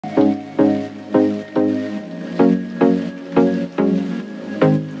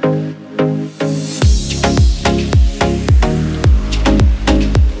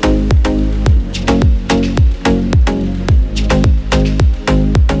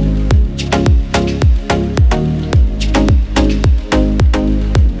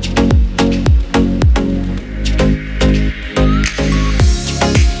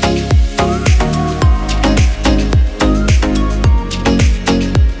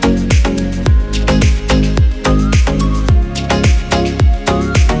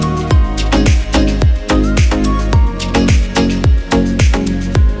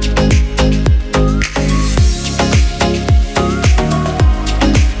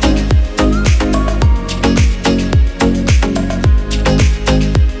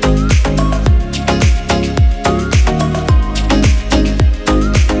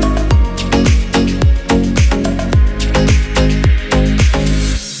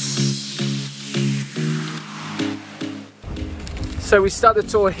So we start the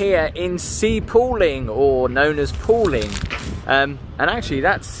tour here in Sea Pooling, or known as Pooling, and actually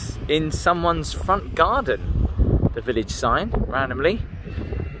that's in someone's front garden, the village sign, randomly.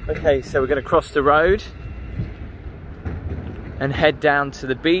 Okay, so we're going to cross the road and head down to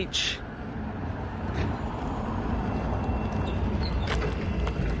the beach.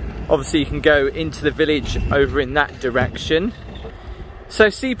 Obviously you can go into the village over in that direction. So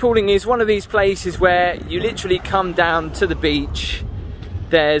Sea Pooling is one of these places where you literally come down to the beach.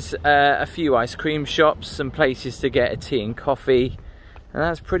 There's a few ice cream shops, some places to get a tea and coffee, and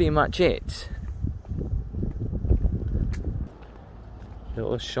that's pretty much it.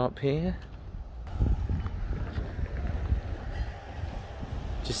 Little shop here.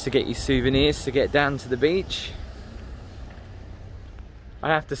 Just to get you souvenirs to get down to the beach. I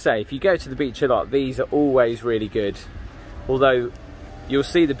have to say, if you go to the beach a lot, these are always really good. Although you'll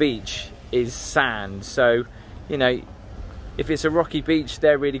see the beach is sand, so you know, if it's a rocky beach,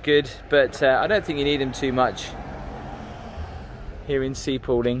 they're really good, but I don't think you need them too much here in Sea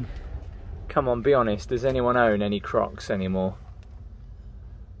Pooling. Come on, be honest, does anyone own any Crocs anymore?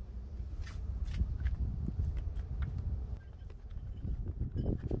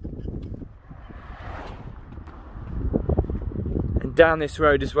 Down this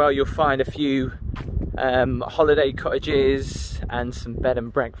road as well, you'll find a few holiday cottages and some bed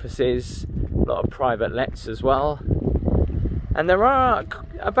and breakfasts, a lot of private lets as well. And there are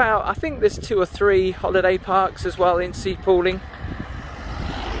about, I think there's 2 or 3 holiday parks as well in Sea Pooling.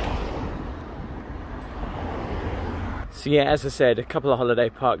 So yeah, as I said, a couple of holiday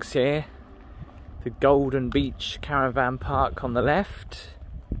parks here. The Golden Beach Caravan Park on the left,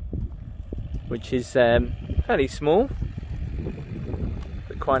 which is fairly small.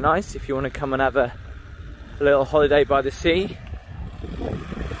 Quite nice if you want to come and have a little holiday by the sea.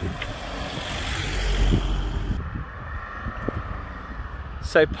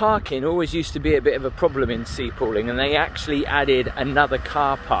 So parking always used to be a bit of a problem in Sea Pooling, and they actually added another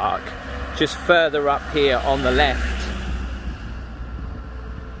car park just further up here on the left.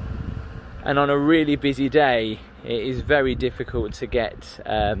 And on a really busy day, it is very difficult to get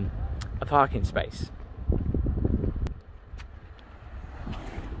a parking space.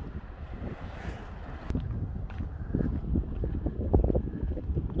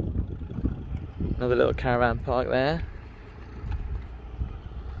 Another little caravan park there.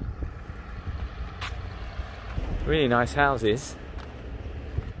 Really nice houses.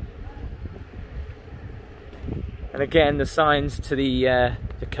 And again, the signs to the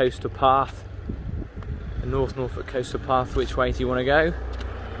coastal path, the North Norfolk coastal path, which way do you want to go?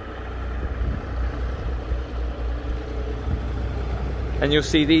 And you'll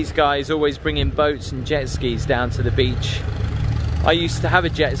see these guys always bringing boats and jet skis down to the beach. I used to have a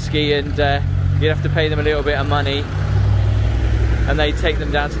jet ski, and you'd have to pay them a little bit of money and they take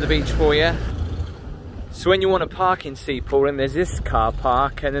them down to the beach for you. So when you want to park in Sea Pooling, there's this car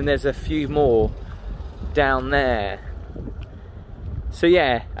park, and then there's a few more down there. So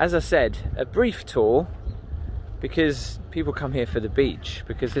yeah, as I said, a brief tour, because people come here for the beach,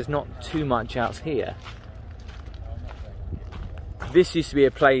 because there's not too much else here. This used to be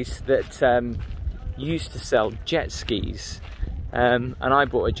a place that used to sell jet skis. And I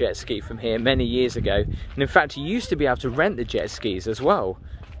bought a jet ski from here many years ago, and in fact you used to be able to rent the jet skis as well.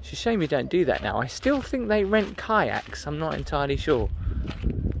 It's a shame you don't do that now. I still think they rent kayaks, I'm not entirely sure,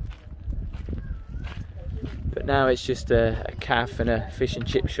 but now it's just a cafe and a fish and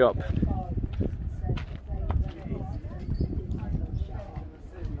chip shop.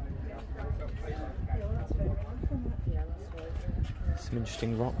 Some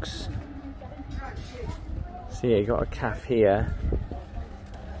interesting rocks. So yeah, you got a cafe here.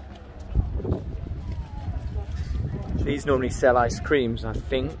 These normally sell ice creams, I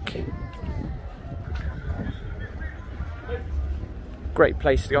think. Great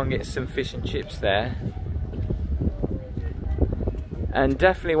place to go and get some fish and chips there. And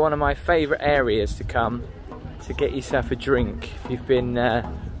definitely one of my favourite areas to come to get yourself a drink. If you've been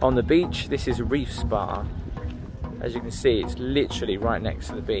on the beach, this is Reef Spa. As you can see, it's literally right next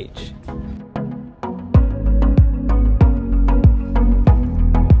to the beach.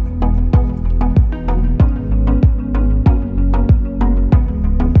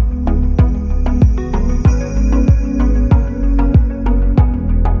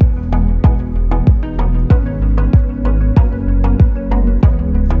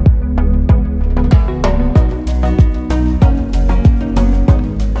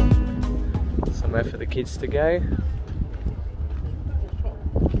 For the kids to go.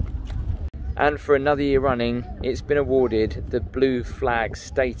 And for another year running, it's been awarded the Blue Flag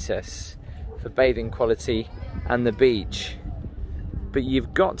status for bathing quality and the beach. but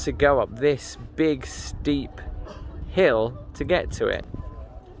you've got to go up this big steep hill to get to it.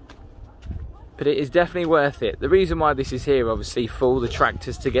 But it is definitely worth it. The reason why this is here, obviously, for all the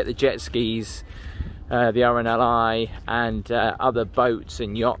tractors to get the jet skis, the RNLI and other boats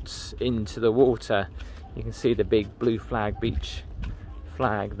and yachts into the water. You can see the big blue flag beach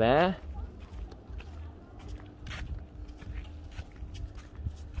flag there.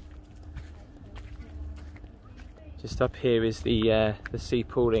 Just up here is the sea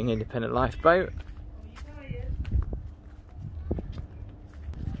pooling independent lifeboat.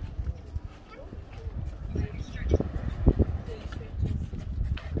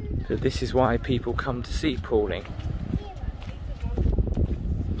 So this is why people come to sea pooling.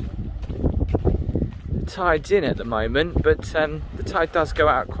 The tide's in at the moment, but the tide does go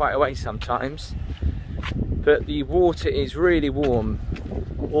out quite a way sometimes. But the water is really warm,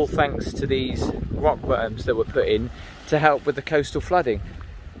 all thanks to these rock berms that were put in to help with the coastal flooding.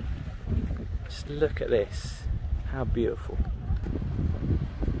 Just look at this, how beautiful.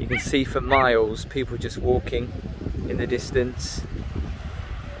 You can see for miles people just walking in the distance.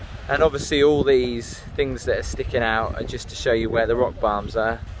 And obviously all these things that are sticking out are just to show you where the rock berms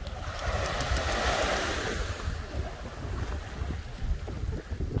are.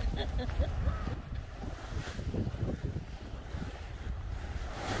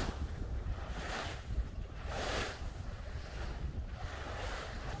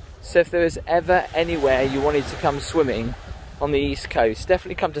 So if there was ever anywhere you wanted to come swimming on the east coast,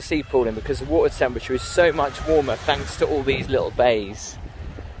 definitely come to sea pooling, because the water temperature is so much warmer thanks to all these little bays.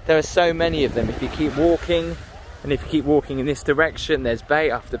 There are so many of them. If you keep walking, and if you keep walking in this direction, there's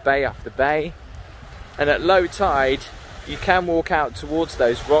bay after bay after bay. And at low tide, you can walk out towards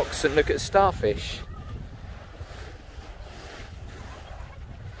those rocks and look at starfish.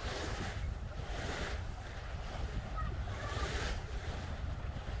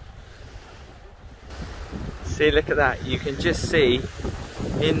 See, look at that. You can just see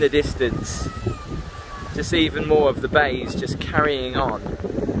in the distance just even more of the bays just carrying on.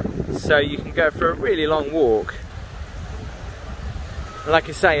 So you can go for a really long walk. Like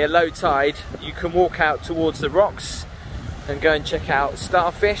I say, at low tide, you can walk out towards the rocks and go and check out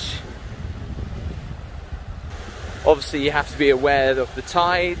starfish. Obviously, you have to be aware of the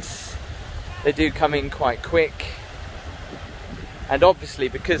tides. They do come in quite quick. And obviously,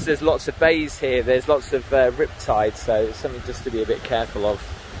 because there's lots of bays here, there's lots of riptide, so it's something just to be a bit careful of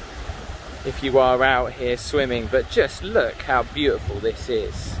if you are out here swimming. But just look how beautiful this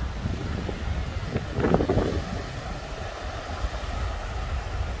is.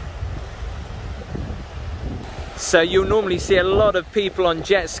 So you'll normally see a lot of people on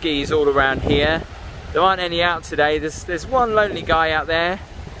jet skis all around here. There aren't any out today. There's one lonely guy out there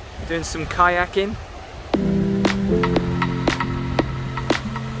doing some kayaking.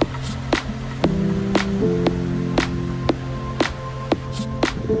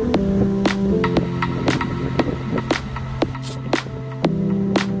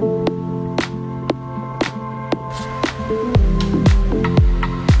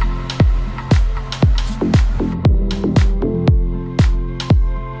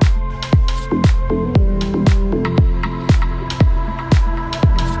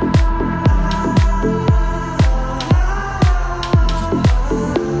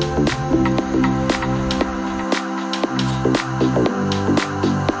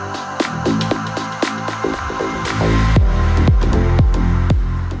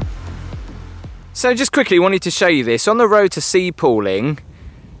 So just quickly wanted to show you this. On the road to sea pooling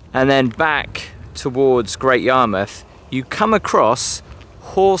and then back towards Great Yarmouth, you come across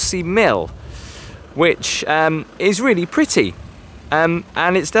Horsey Mill, which is really pretty. And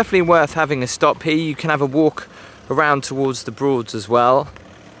it's definitely worth having a stop here. You can have a walk around towards the Broads as well.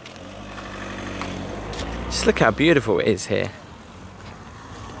 Just look how beautiful it is here.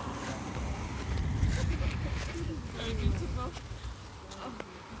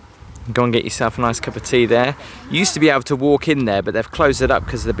 Go and get yourself a nice cup of tea there. You used to be able to walk in there, but they've closed it up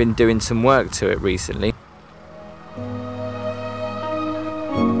because they've been doing some work to it recently.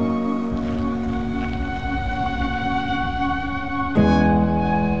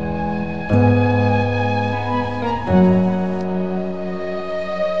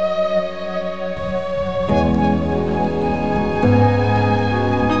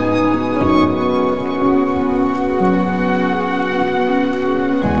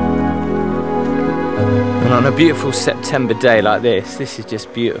 On a beautiful September day like this is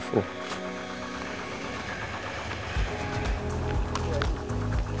just beautiful.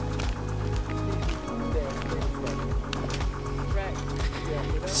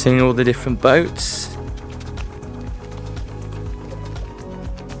 Seeing all the different boats.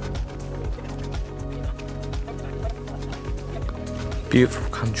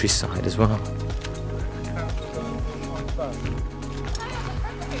 Beautiful countryside as well.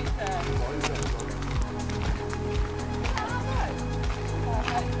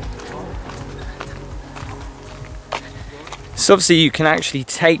 So obviously you can actually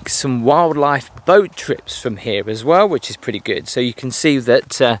take some wildlife boat trips from here as well, which is pretty good. So you can see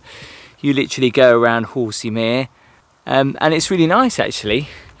that you literally go around Horsey Mere, and it's really nice actually.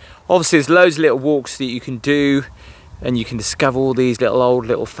 Obviously there's loads of little walks that you can do, and you can discover all these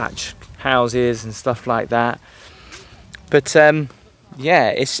little thatch houses and stuff like that. But yeah,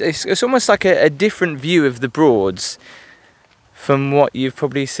 it's almost like a different view of the Broads from what you've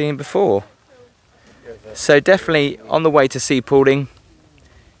probably seen before. So definitely on the way to sea pooling,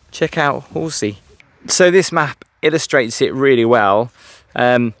 check out Horsey. So this map illustrates it really well.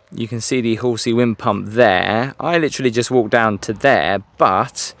 You can see the Horsey Windpump there. I literally just walked down to there,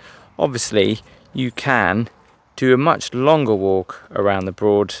 but obviously you can do a much longer walk around the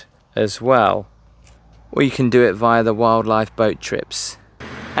Broad as well. Or you can do it via the wildlife boat trips.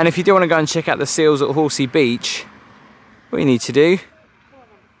 And if you do want to go and check out the seals at Horsey Beach, what you need to do,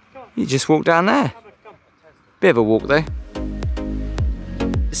 you just walk down there. Bit of a walk though.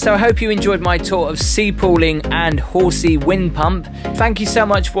 So I hope you enjoyed my tour of sea pooling and Horsey Windpump. Thank you so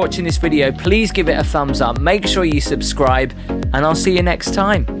much for watching this video. Please give it a thumbs up, make sure you subscribe, and I'll see you next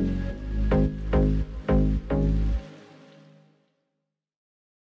time.